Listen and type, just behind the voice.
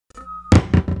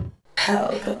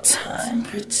Pelpa time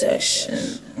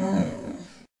protection.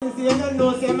 You don't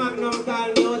know, say Magnum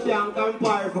call me out and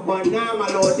compare for Panama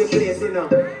out the place, you know.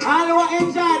 All who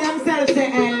enjoy themselves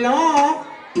say hello.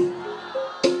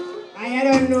 I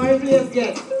don't know if place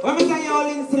get. When we say y'all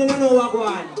instead, I don't know what go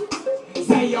on.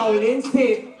 Say y'all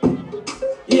instead.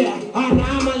 Yeah,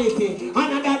 anomaly.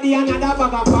 Another day, another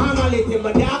bag of formality.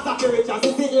 But the after the rich, I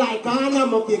sit like an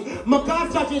anomaly. My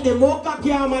can't touch it, the mocha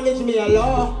can't manage me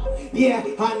alone. Yeah,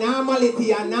 anomaly,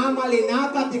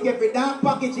 now got to get the dark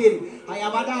packaging. I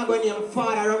have a dog when I'm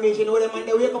father Ramesh, you know them and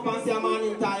they wake up and say a man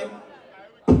in time.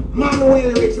 Man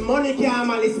well rich, money can't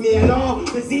malice me alone.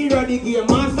 The zero the game,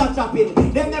 master chopping.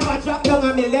 Them never chop down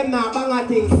on me, them now bang a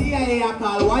thing. CIA a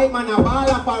call, white man a ball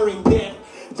up a ring there.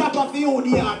 Chop off you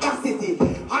the audacity.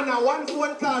 And a one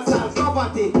phone call self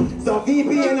property. So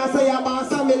VPN I say your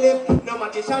boss and me live. No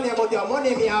magician about your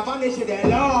money, me a vanish the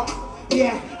law.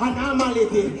 Yeah, anomaly.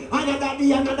 Another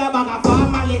day, another bag of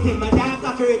formality. My dad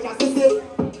got rich, I see.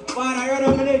 But I heard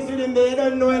them next to them, they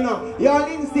don't know enough. Y'all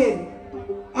insane.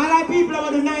 I like people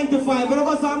who do 9 to 5, but I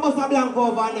go some bus a blank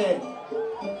over there.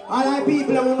 I like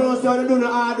people who know so they do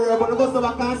no hard work, but I go so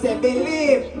I can say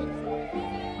believe.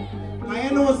 I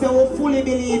know so we fully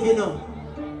believe, you know.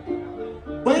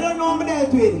 But you don't know me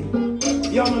dealt with.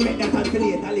 You want to make that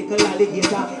calculator, a little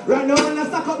alligator. Right now, when I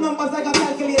stack up numbers like a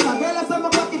calculator. Girl, I say my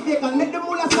pocket fake and make the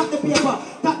mullah stack the paper.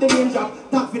 Tap the name drop,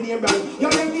 tap the name brand. You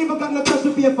don't even got no touch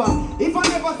the paper. If I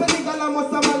never say nigga, I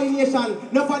must have alienation.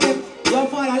 No for them, your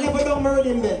father never don't murder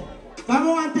him there. Come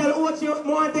on, tell what you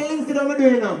want to tell instead of me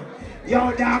doing now.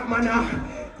 Yo, dark man,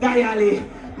 dially,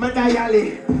 my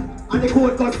dially. And the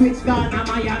code got switch down to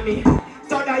Miami.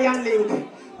 So Diane link.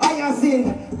 I have seen,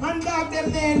 and dog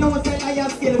them there know say I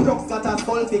have skill. Crooks got a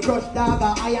skull fi crush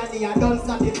dagger. Irony and done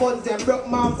snap the funds and broke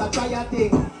moms a try a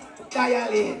thing.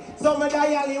 Dially, so my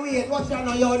dially wait, watch out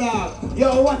now your dog.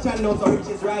 Yo, watch out now, so rich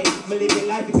is right. Me living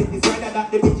life if it is right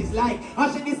that the bitch is like.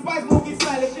 And she despise movie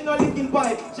style, she no licking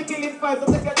pipe. She killing five, so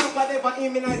take a look at never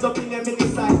immunize up in them mini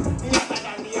side. Hotter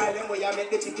than the island where you make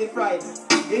the chicken fried.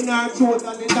 In her throat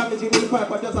and the damaging the pipe,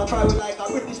 I just a fry with like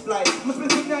a British fly. Must be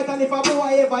sick night and if a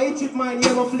boy ever hit it mine, you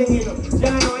ever fling it. You know.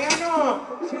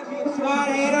 God,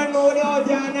 you don't know the old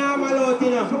John normal out, you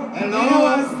know. Hello? You know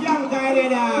what skunk guy there,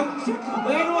 dog.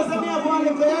 But you know some of your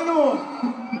you know.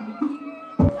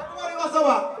 Everybody was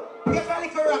over. Get a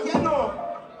little rock, you know.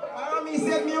 I me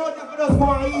said me out if I just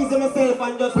want to ease myself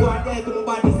and just want to to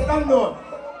nobody. Say, don't know.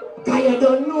 Cause you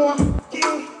don't know.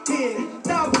 King, pin,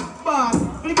 top, boss.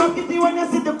 Flip up kitty when you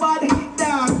see the body.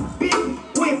 Dog, big,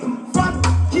 whip, fat,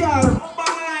 car.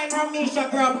 Bang line, Ramisha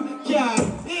grab, car.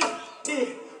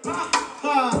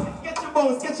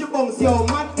 Get your bones, yo,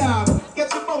 mad dog. Get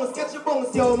your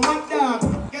bones, yo, mad dog.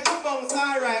 Get your bones,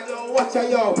 alright, yo, watch ya,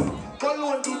 yo. Go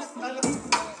loan this,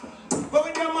 go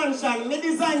with your mansion, me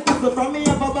design people from me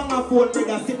have a bang a phone,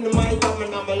 brother, sit in my mic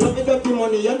and I love it dirty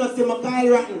money, you know see my Kyle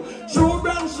rotten. Shoot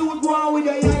brand, shoot, go on with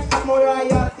your yanks, I'm more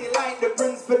royalty, like the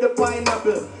prince for the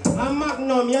pineapple. I'm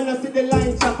Magnum, you know see the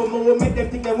line chopper, but we make them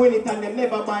think they win it and they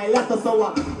never buy a lot of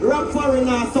sour. Rock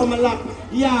foreigner, summer lap,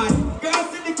 yard. Girls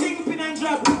see the kingpin and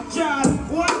drop, Charles.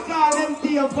 One call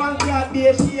empty of one card, be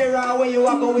a shearer where you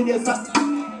walk with your son.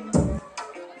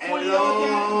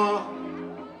 Hello.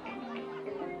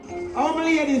 How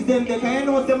many ladies them there? Can you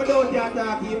know some don't talk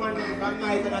to him and come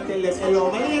nice and I tell them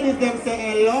hello. My ladies them say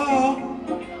hello.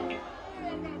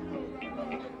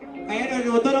 I don't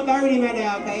know, don't carry me there,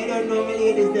 I don't know my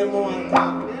ladies them want to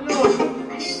talk.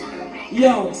 You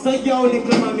know. Yo, so yo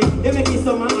little mommy, they make it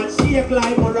so much shake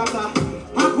like a rocker.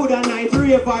 I could a night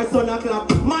rave or sun a clap.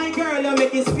 My girl, you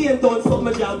make it spin down so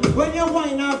my job. When you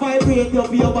whine and vibrate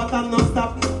up your bottom non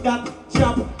stop. That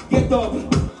chop, get up.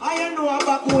 I know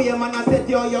about who you man, I said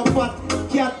yo, you fat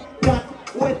cat, that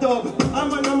wet up. I'm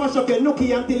gonna mash up your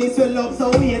nookie until it swell up.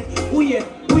 So wait.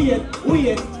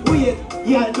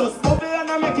 Yeah, just bubble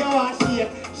and I make you want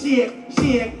shake.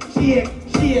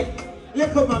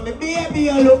 Look up at me, baby,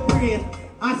 you look great.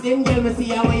 I same girl, me see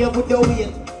how when you put your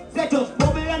weight. Say just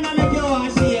bubble and I make you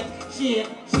want shake. You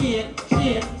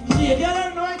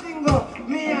don't know anything go.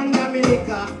 Me and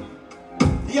America.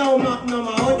 Yo, Magnum,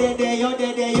 oh there, you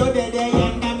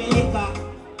and America.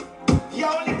 Yo,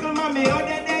 little mommy, oh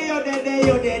there,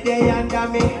 you and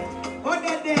me. Oh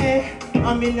there. I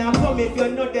mean, I come if you're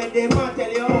not there, man,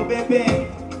 tell you, oh baby.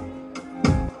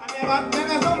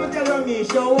 Never come tell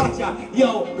Ramesh, yo, watch ya.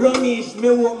 Yo, Ramesh, me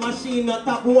work machine, a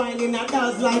top wine in a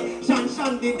dance like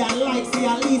Shan did and like, see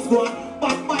at least one.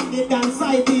 But the dance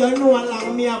side, you know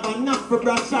along me have a knack for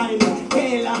brush shine.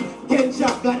 Kayla,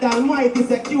 Kenchak, God Almighty,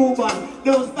 is a Cuban.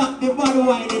 Don't stop the bad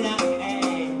wine in a,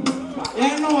 hey.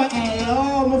 You know,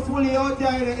 hello, I'm fully out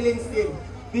there in the Ellington.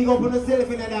 Big up on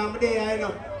yourself in the damn day, you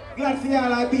know. Glad for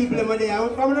all our people in there.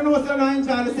 From the nose, you know,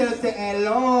 enjoy yourself, say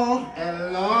hello.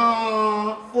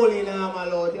 Hello. Fully now, my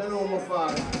lord. You know my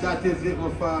father. That is it, my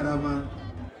father, man.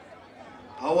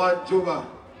 I want jubba.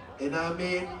 You know what I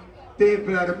mean?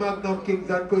 People are the Magnum Kings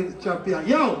and Queens champion.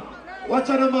 Yo! Watch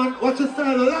out, man. Watch your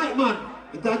style of light, man.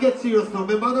 It don't get serious now.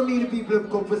 Remember, I don't mean the people who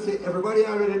come for say, everybody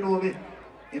already know me.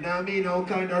 You know what I mean? I'm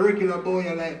kind of regular boy,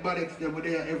 I like Maddox, them were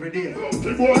there every day.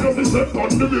 The boy doesn't step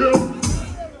on the bill.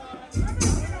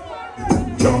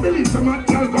 Don't believe some man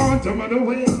can go on to man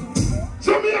away.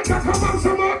 Jamaica come on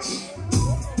so much.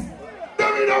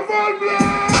 Them in a fall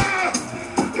blood.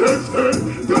 Yes,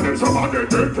 tell them somebody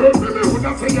they tell me who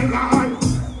not say a lie.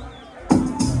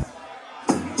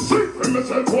 See when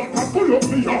myself walk and pull up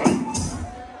me eye.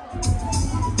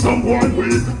 Some boy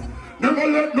weak. Never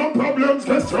let no problems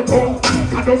get your bone.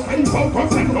 I don't stay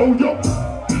focused and know you.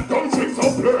 Don't sing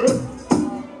so play.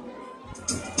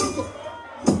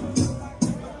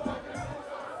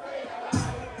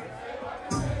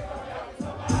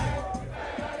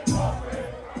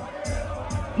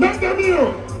 Let them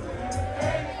hear.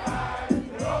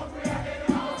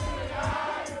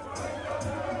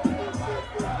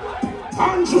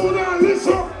 And Judah,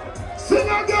 listen. Sing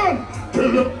again.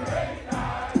 Kill him.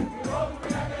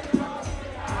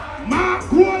 Mark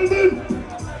Golden.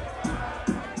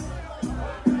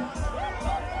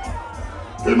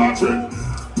 Imagine,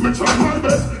 me try my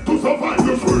best to survive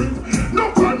the street.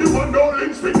 No time anyone no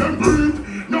instinct and breathe.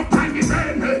 No time is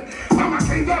any. Mama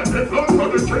can't get the floor so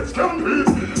the kids can breathe.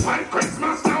 Fight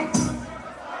Christmas now.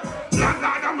 La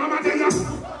la la mama de ya.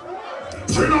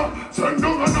 Chino, send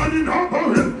down a night in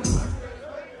Harbour Hill.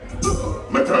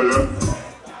 Me tell you.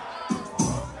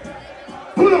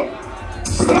 Pull up.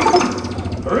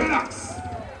 Stop. Relax.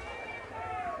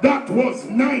 That was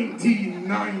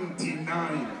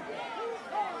 1999.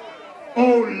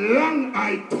 How long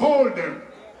I told them,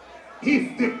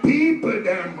 if the people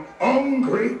them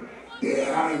hungry,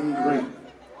 they're angry.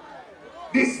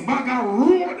 This maga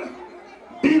road,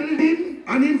 building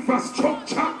and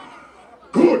infrastructure,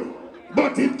 good,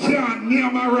 but it can't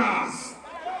near my ass.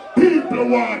 People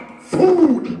want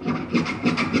food.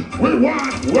 We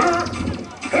want work,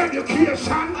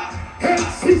 education,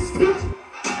 health system,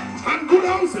 and good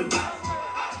housing.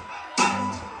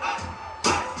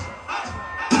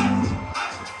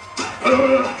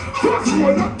 Just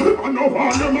one that keep on no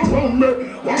one them around me.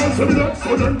 Once a minute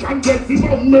so them can get the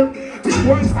on me. These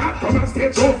boys start come and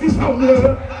stage off this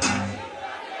family.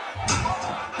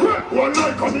 One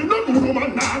night coming no good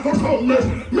man now go come me.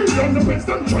 Me and the best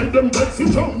and try them best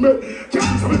it on me.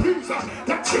 Cancel me visa,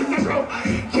 that's in the ground.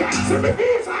 Cancel me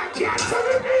visa, cancel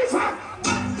me visa.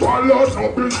 One lot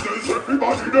of business,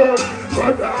 everybody there.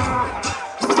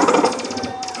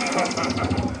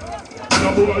 No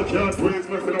boy can't waste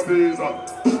me for no visa.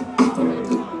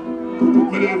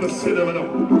 Me never see them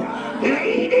enough.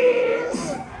 Ladies!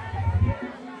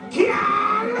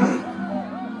 Girl!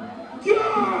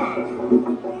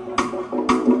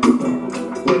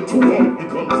 When two one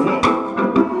becomes one,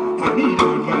 I need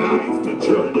in my life to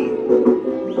journey.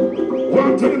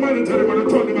 One tell him and turn him and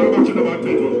back to the back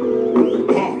people.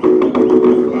 Oh,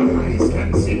 my eyes can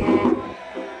see more.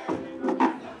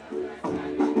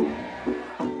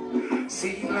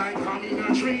 Seem like I'm in a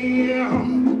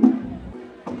dream.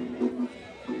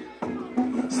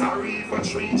 Sorry if I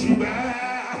treat you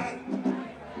bad.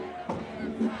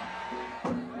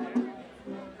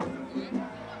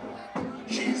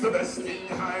 She's the best thing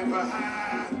I ever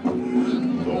had.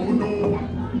 Oh no,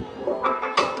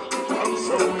 I'm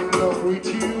so in love with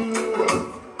you.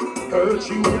 Hurt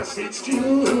you, yes it's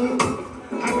true.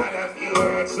 I got a few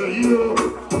words for you.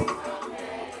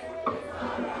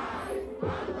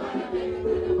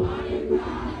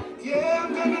 Yeah,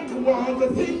 I'm gonna do all the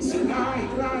things you like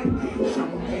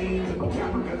champagne and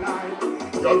candlelight.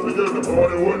 Cause we get the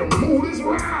party when the mood is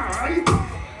right.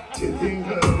 To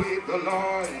tingle with the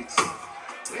lights.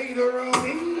 Later on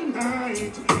in the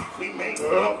night, we make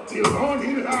up till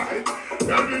morning light.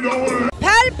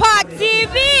 Pelpa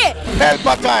TV!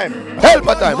 Pelpa time!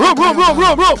 Pelpa time! Room!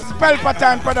 Pelpa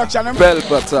time production.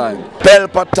 Pelpa time!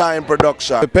 Pelpa time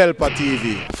production. Pelpa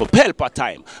TV. For Pelpa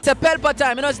time. It's a Pelpa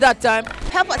time, you know it's that time.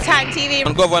 Pelpa time TV.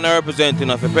 I'm governor representing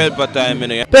of a Pelpa time, you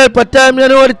know. Pelpa time, you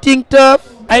know what the thing tough?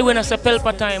 I when I say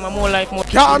Pelpa time, I'm more like more.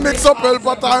 Can't mix up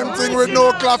Pelpa time thing with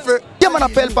no coffee. Yeah, man, a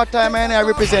Pelpa time, and I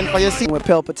represent for you. See, we're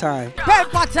Pelpa time.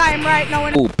 Pelpa time right now.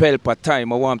 Oh, Pelpa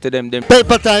time, I want to them.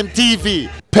 Pelpa time TV.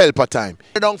 Pelpa time.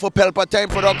 Down for Pelpa time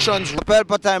productions.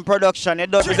 Pelpa time production. It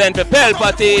does Represent for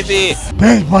Pelpa TV.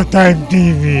 Pelpa time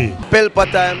TV. Pelpa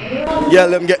time. Yeah,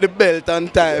 let them get the belt on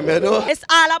time, you know. It's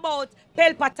all about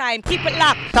Pelpa time. Keep it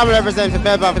locked. Time represent for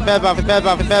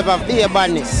Pelpa, be a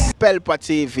badness. Pelpa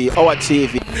TV, our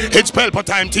TV. It's Pelpa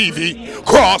Time TV.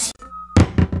 Cross.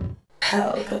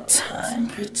 Pelpa time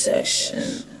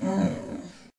protection.